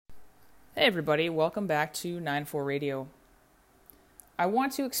Hey everybody, welcome back to 9-4 Radio. I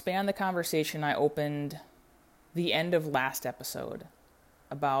want to expand the conversation I opened the end of last episode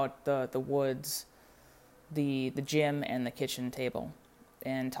about the woods, the gym, and the kitchen table,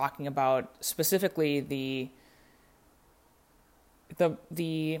 and talking about specifically the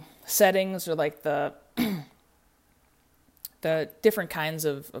settings or like the the different kinds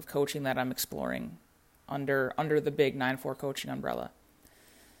of coaching that I'm exploring under the big 9-4 coaching umbrella.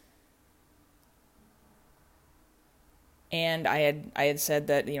 And I had said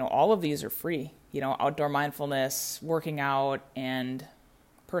that, all of these are free. Outdoor mindfulness, working out, and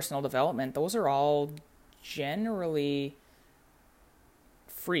personal development, those are all generally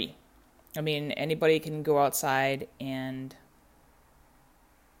free. I mean, anybody can go outside and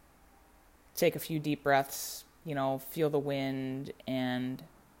take a few deep breaths, feel the wind and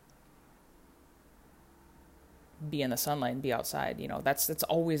be in the sunlight and be outside. That's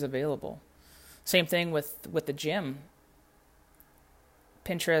always available. Same thing with the gym.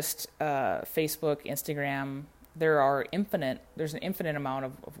 Pinterest, Facebook, Instagram, there's an infinite amount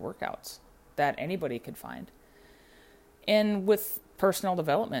of workouts that anybody could find. And with personal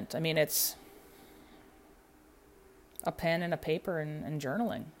development, I mean, it's a pen and a paper and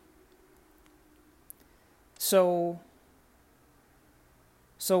journaling. So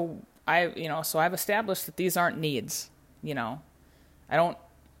I've established that these aren't needs, I don't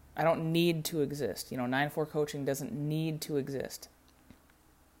need to exist. 9-4 coaching doesn't need to exist.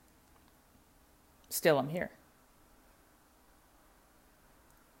 Still, I'm here.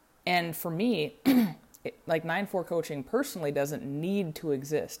 And for me, like 9-4 coaching personally doesn't need to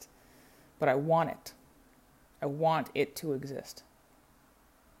exist, but I want it. I want it to exist.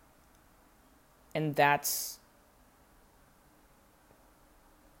 And that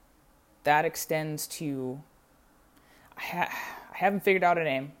extends to, I haven't figured out a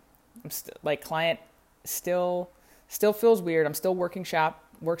name. I'm client still feels weird. I'm still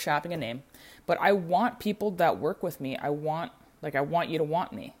workshopping a name. But I want people that work with me, I want you to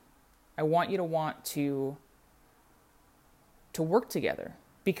want me. I want you to want to work together,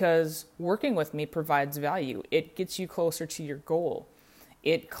 because working with me provides value. It gets you closer to your goal.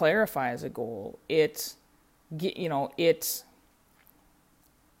 It clarifies a goal. It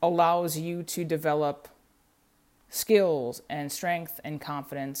allows you to develop skills and strength and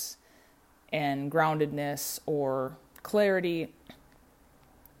confidence and groundedness or clarity.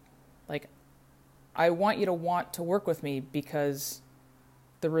 I want you to want to work with me because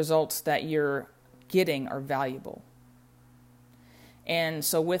the results that you're getting are valuable. And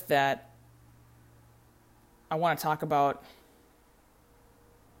so with that, I want to talk about,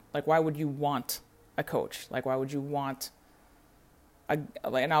 why would you want a coach? Why would you want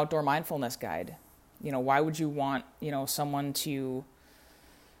an outdoor mindfulness guide? Why would you want, someone to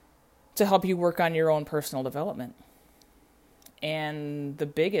help you work on your own personal development? And the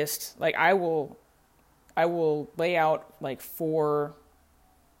biggest, I will lay out 4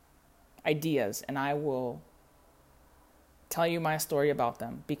 ideas, and I will tell you my story about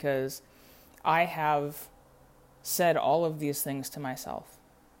them, because I have said all of these things to myself.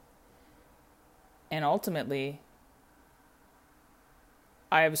 And ultimately,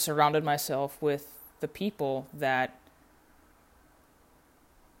 I have surrounded myself with the people that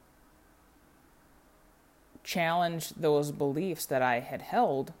challenge those beliefs that I had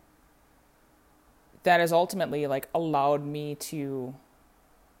held, that has ultimately allowed me to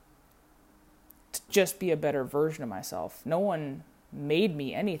just be a better version of myself. No one made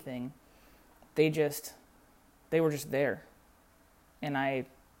me anything. They were just there. And I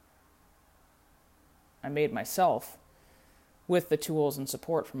made myself with the tools and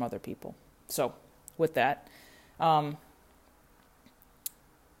support from other people. So with that,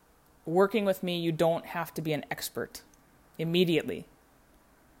 working with me, you don't have to be an expert immediately.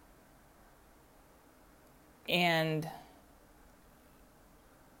 And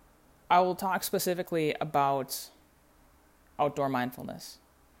I will talk specifically about outdoor mindfulness.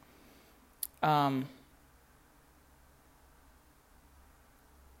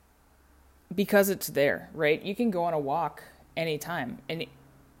 Because it's there, right? You can go on a walk anytime, and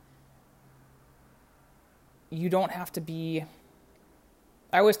you don't have to be.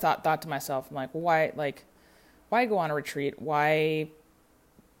 I always thought to myself, I'm like, well, why go on a retreat? Why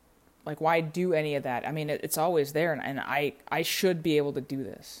do any of that? I mean, it's always there, and I should be able to do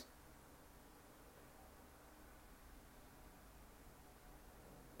this.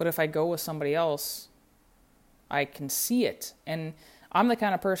 But if I go with somebody else, I can see it. And I'm the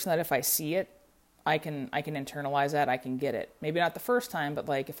kind of person that if I see it, I can internalize that, I can get it. Maybe not the first time, but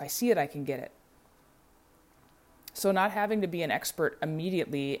if I see it, I can get it. So not having to be an expert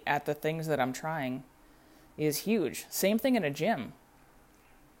immediately at the things that I'm trying is huge. Same thing in a gym.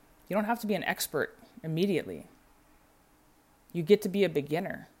 You don't have to be an expert immediately. You get to be a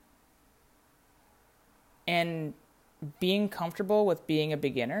beginner. And being comfortable with being a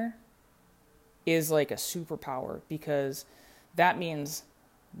beginner is like a superpower, because that means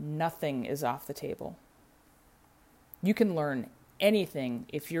nothing is off the table. You can learn anything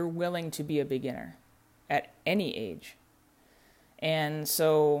if you're willing to be a beginner at any age. And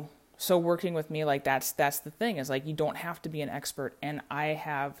so working with me, like that's the thing, is like you don't have to be an expert. And I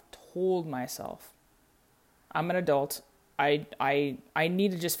have told myself, I'm an adult. I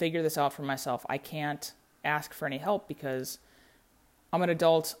need to just figure this out for myself. I can't ask for any help because I'm an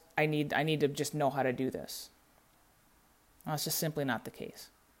adult. I need to just know how to do this. That's just simply not the case.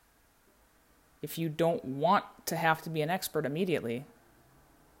 If you don't want to have to be an expert immediately,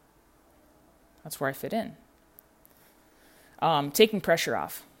 that's where I fit in. Taking pressure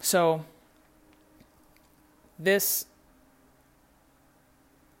off. So this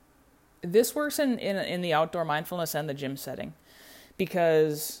works in the outdoor mindfulness and the gym setting,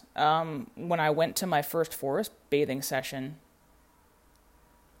 because when I went to my first forest bathing session,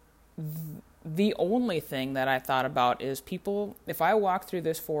 the only thing that I thought about is people, if I walk through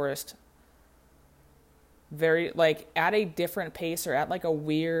this forest very like at a different pace, or at like a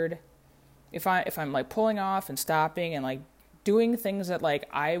weird, if I'm like pulling off and stopping and like doing things that like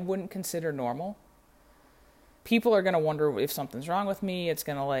I wouldn't consider normal, people are going to wonder if something's wrong with me. It's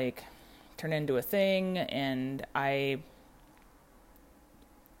going to like turn into a thing, and I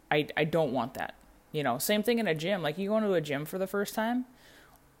don't want that. You know, same thing in a gym. Like you go into a gym for the first time,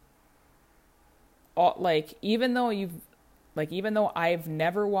 even though I've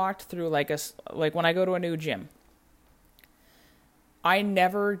never walked through like when I go to a new gym, I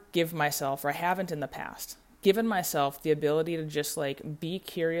never give myself, or I haven't in the past, given myself the ability to just like be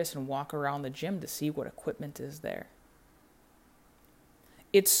curious and walk around the gym to see what equipment is there.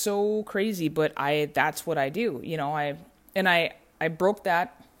 It's so crazy, but that's what I do. You know, I broke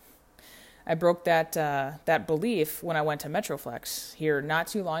that belief when I went to Metroflex here not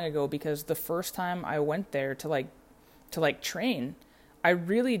too long ago, because the first time I went there to train, I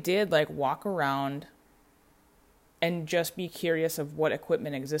really did like walk around and just be curious of what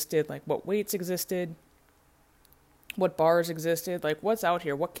equipment existed, like what weights existed, what bars existed, like what's out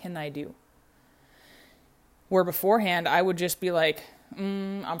here, what can I do? Where beforehand I would just be like,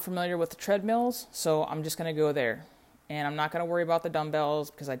 I'm familiar with the treadmills, so I'm just going to go there. And I'm not going to worry about the dumbbells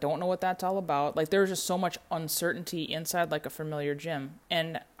because I don't know what that's all about. Like there's just so much uncertainty inside like a familiar gym.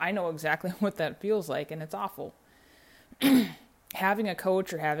 And I know exactly what that feels like, and it's awful. Having a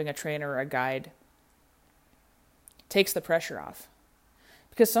coach or having a trainer or a guide takes the pressure off.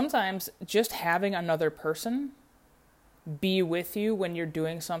 Because sometimes just having another person be with you when you're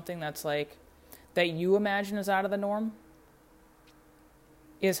doing something that's like, that you imagine is out of the norm,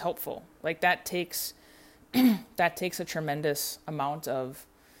 is helpful. Like that takes a tremendous amount of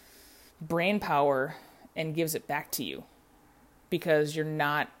brain power and gives it back to you, because you're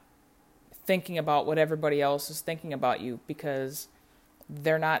not thinking about what everybody else is thinking about you, because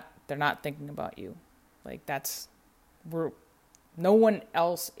they're not thinking about you. Like no one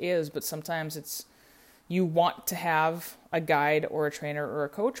else is, but sometimes it's, you want to have a guide or a trainer or a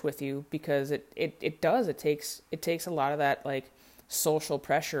coach with you, because it takes a lot of that like social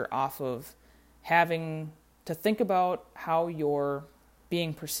pressure off of having to think about how you're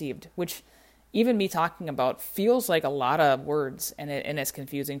being perceived, which even me talking about feels like a lot of words, and it's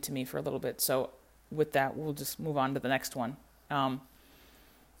confusing to me for a little bit. So with that, we'll just move on to the next one.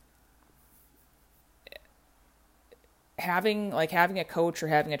 Having a coach or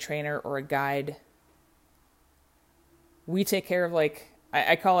having a trainer or a guide, we take care of, like,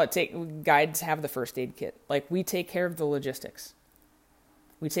 I call it, guides have the first aid kit. Like, we take care of the logistics.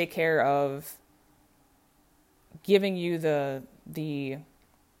 We take care of giving you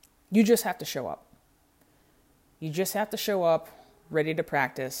you just have to show up. You just have to show up ready to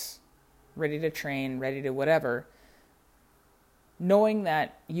practice, ready to train, ready to whatever, knowing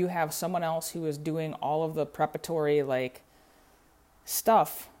that you have someone else who is doing all of the preparatory like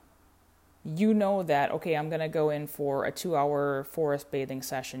stuff. You know that, okay, I'm going to go in for a 2-hour forest bathing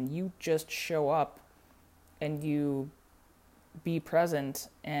session. You just show up and you be present,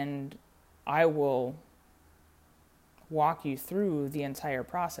 and I will walk you through the entire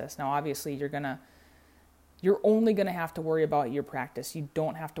process. Now, obviously, you're only going to have to worry about your practice. You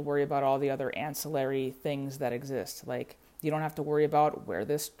don't have to worry about all the other ancillary things that exist. Like, you don't have to worry about where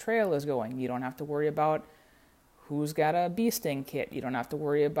this trail is going. You don't have to worry about who's got a bee sting kit. You don't have to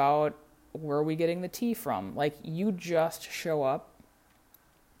worry about where are we getting the tea from? Like, you just show up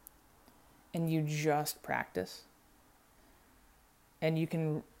and you just practice, and you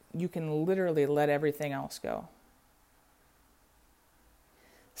can literally let everything else go.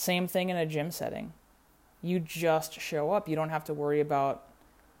 Same thing in a gym setting. You just show up. You don't have to worry about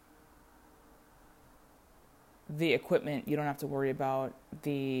the equipment. You don't have to worry about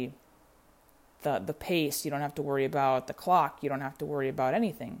the pace. You don't have to worry about the clock. You don't have to worry about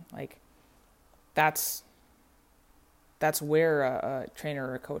anything. Like, that's where a trainer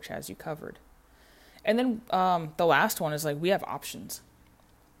or a coach has you covered. And then the last one is, like, we have options.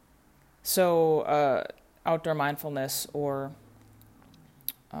 So outdoor mindfulness or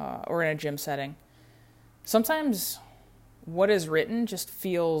in a gym setting, sometimes what is written just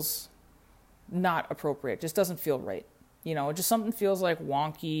feels not appropriate, just doesn't feel right. Just something feels like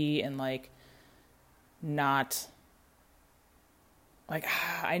wonky and like not, like,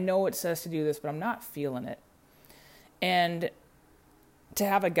 I know it says to do this, but I'm not feeling it. And to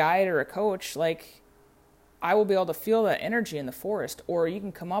have a guide or a coach, like, I will be able to feel that energy in the forest. Or you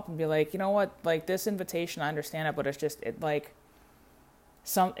can come up and be like, you know what, like, this invitation, I understand it, but it's just, it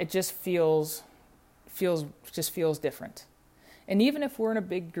just feels different. And even if we're in a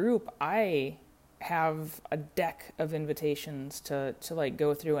big group, I have a deck of invitations to like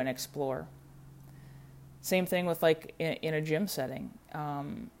go through and explore. Same thing with, like, in a gym setting.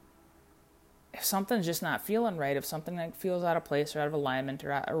 If something's just not feeling right, if something like feels out of place or out of alignment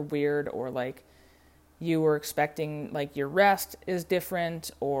or weird, or like you were expecting, like, your rest is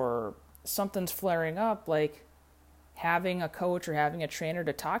different or something's flaring up, like, having a coach or having a trainer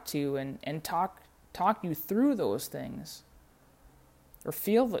to talk to and talk you through those things, or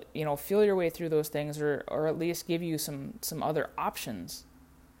feel your way through those things, or at least give you some other options.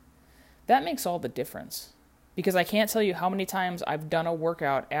 That makes all the difference, because I can't tell you how many times I've done a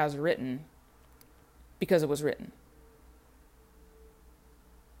workout as written because it was written.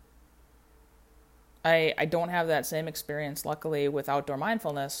 I don't have that same experience, luckily, with outdoor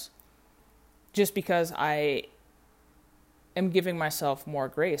mindfulness, just because I am giving myself more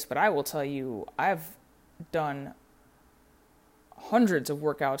grace. But I will tell you, I've done hundreds of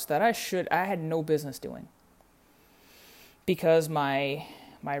workouts that I had no business doing, because my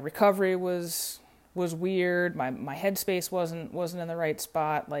recovery was weird, my headspace wasn't in the right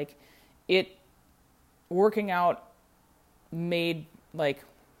spot. Like, working out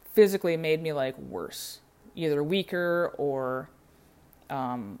physically made me, like, worse, either weaker or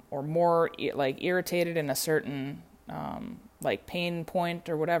more like irritated in a certain like pain point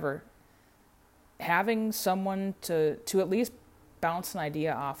or whatever. Having someone to at least bounce an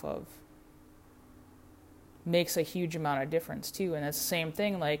idea off of makes a huge amount of difference too. And it's the same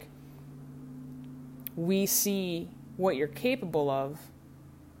thing, like, we see what you're capable of,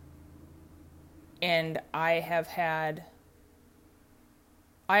 and I have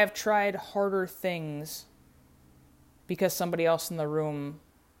tried harder things because somebody else in the room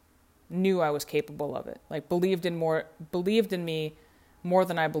knew I was capable of it. Like, believed in me more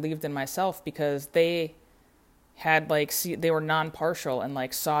than I believed in myself, because they had, like, they were non-partial and,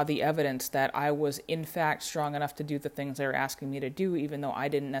 like, saw the evidence that I was in fact strong enough to do the things they were asking me to do, even though I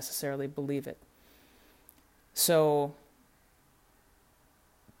didn't necessarily believe it. So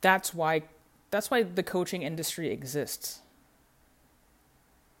that's why the coaching industry exists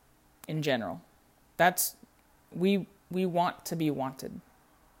in general. We want to be wanted.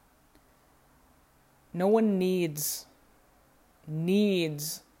 No one needs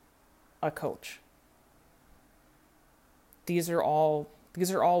a coach. These are all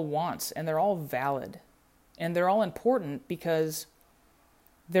wants, and they're all valid, and they're all important, because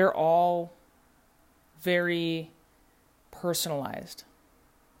they're all very personalized.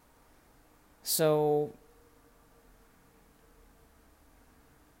 So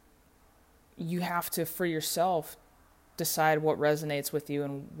you have to, for yourself, decide what resonates with you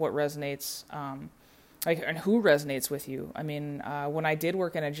and what resonates, and who resonates with you. I mean, when I did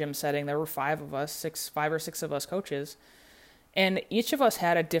work in a gym setting, there were five or six of us coaches, and each of us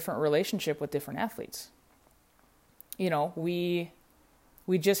had a different relationship with different athletes. We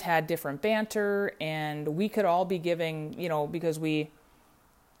just had different banter, and we could all be giving, because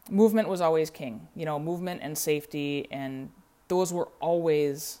movement was always king, movement and safety, and those were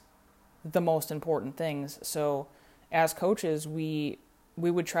always the most important things. So as coaches, we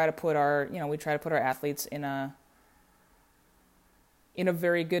would try to put our athletes in a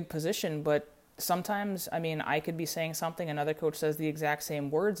very good position, but sometimes, I mean, I could be saying something, another coach says the exact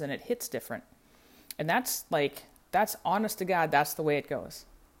same words, and it hits different. And that's honest to God, that's the way it goes.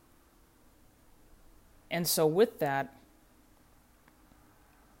 And so with that,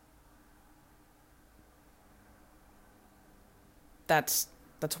 that's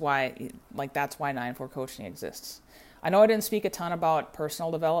why 9-4 coaching exists. I know I didn't speak a ton about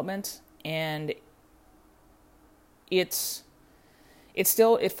personal development, and it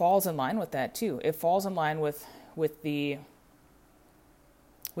falls in line with that too. It falls in line with the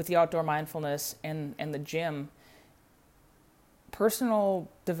outdoor mindfulness and the gym. Personal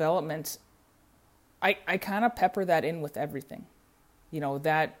development, I kind of pepper that in with everything.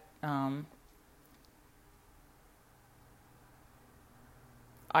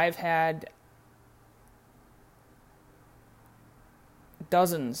 I've had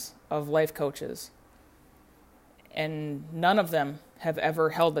dozens of life coaches, and none of them have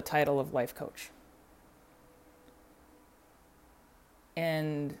ever held the title of life coach.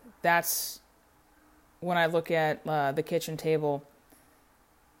 And that's when I look at the kitchen table.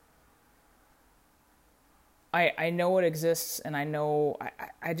 I know it exists, and I know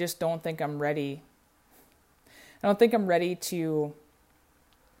I just don't think I'm ready. I don't think I'm ready to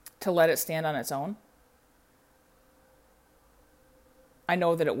let it stand on its own. I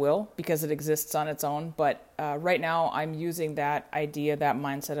know that it will, because it exists on its own, but right now I'm using that idea, that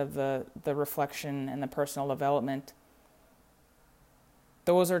mindset of the reflection and the personal development.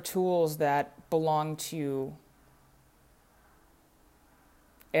 Those are tools that belong to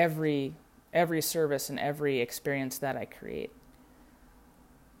every service and every experience that I create.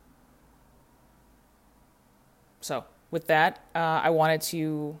 So with that, I wanted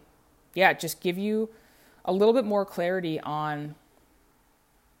to, just give you a little bit more clarity on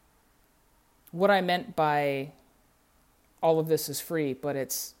what I meant by all of this is free, but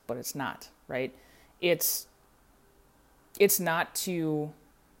it's not, right? It's not to,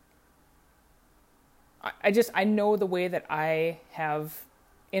 I know the way that I have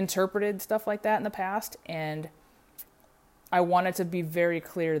interpreted stuff like that in the past, and I wanted to be very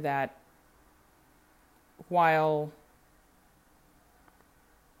clear that while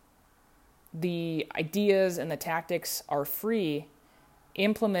the ideas and the tactics are free,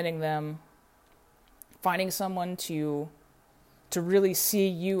 implementing them, finding someone to really see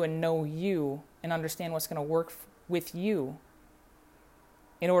you and know you and understand what's going to work with you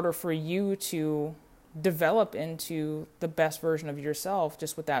in order for you to develop into the best version of yourself,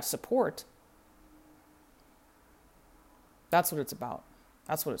 just with that support. That's what it's about.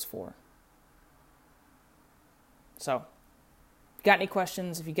 That's what it's for. So, if you got any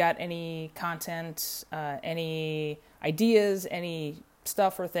questions, if you got any content, any ideas, any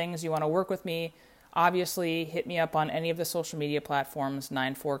stuff or things you want to work with me, obviously hit me up on any of the social media platforms,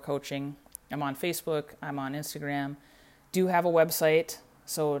 9-4 Coaching. I'm on Facebook. I'm on Instagram. Do have a website.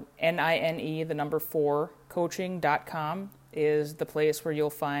 So NINE, the number 4, coaching.com is the place where you'll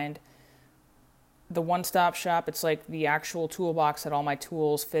find the one-stop shop. It's like the actual toolbox that all my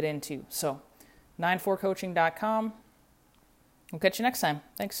tools fit into. So 94coaching.com. We'll catch you next time.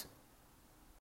 Thanks.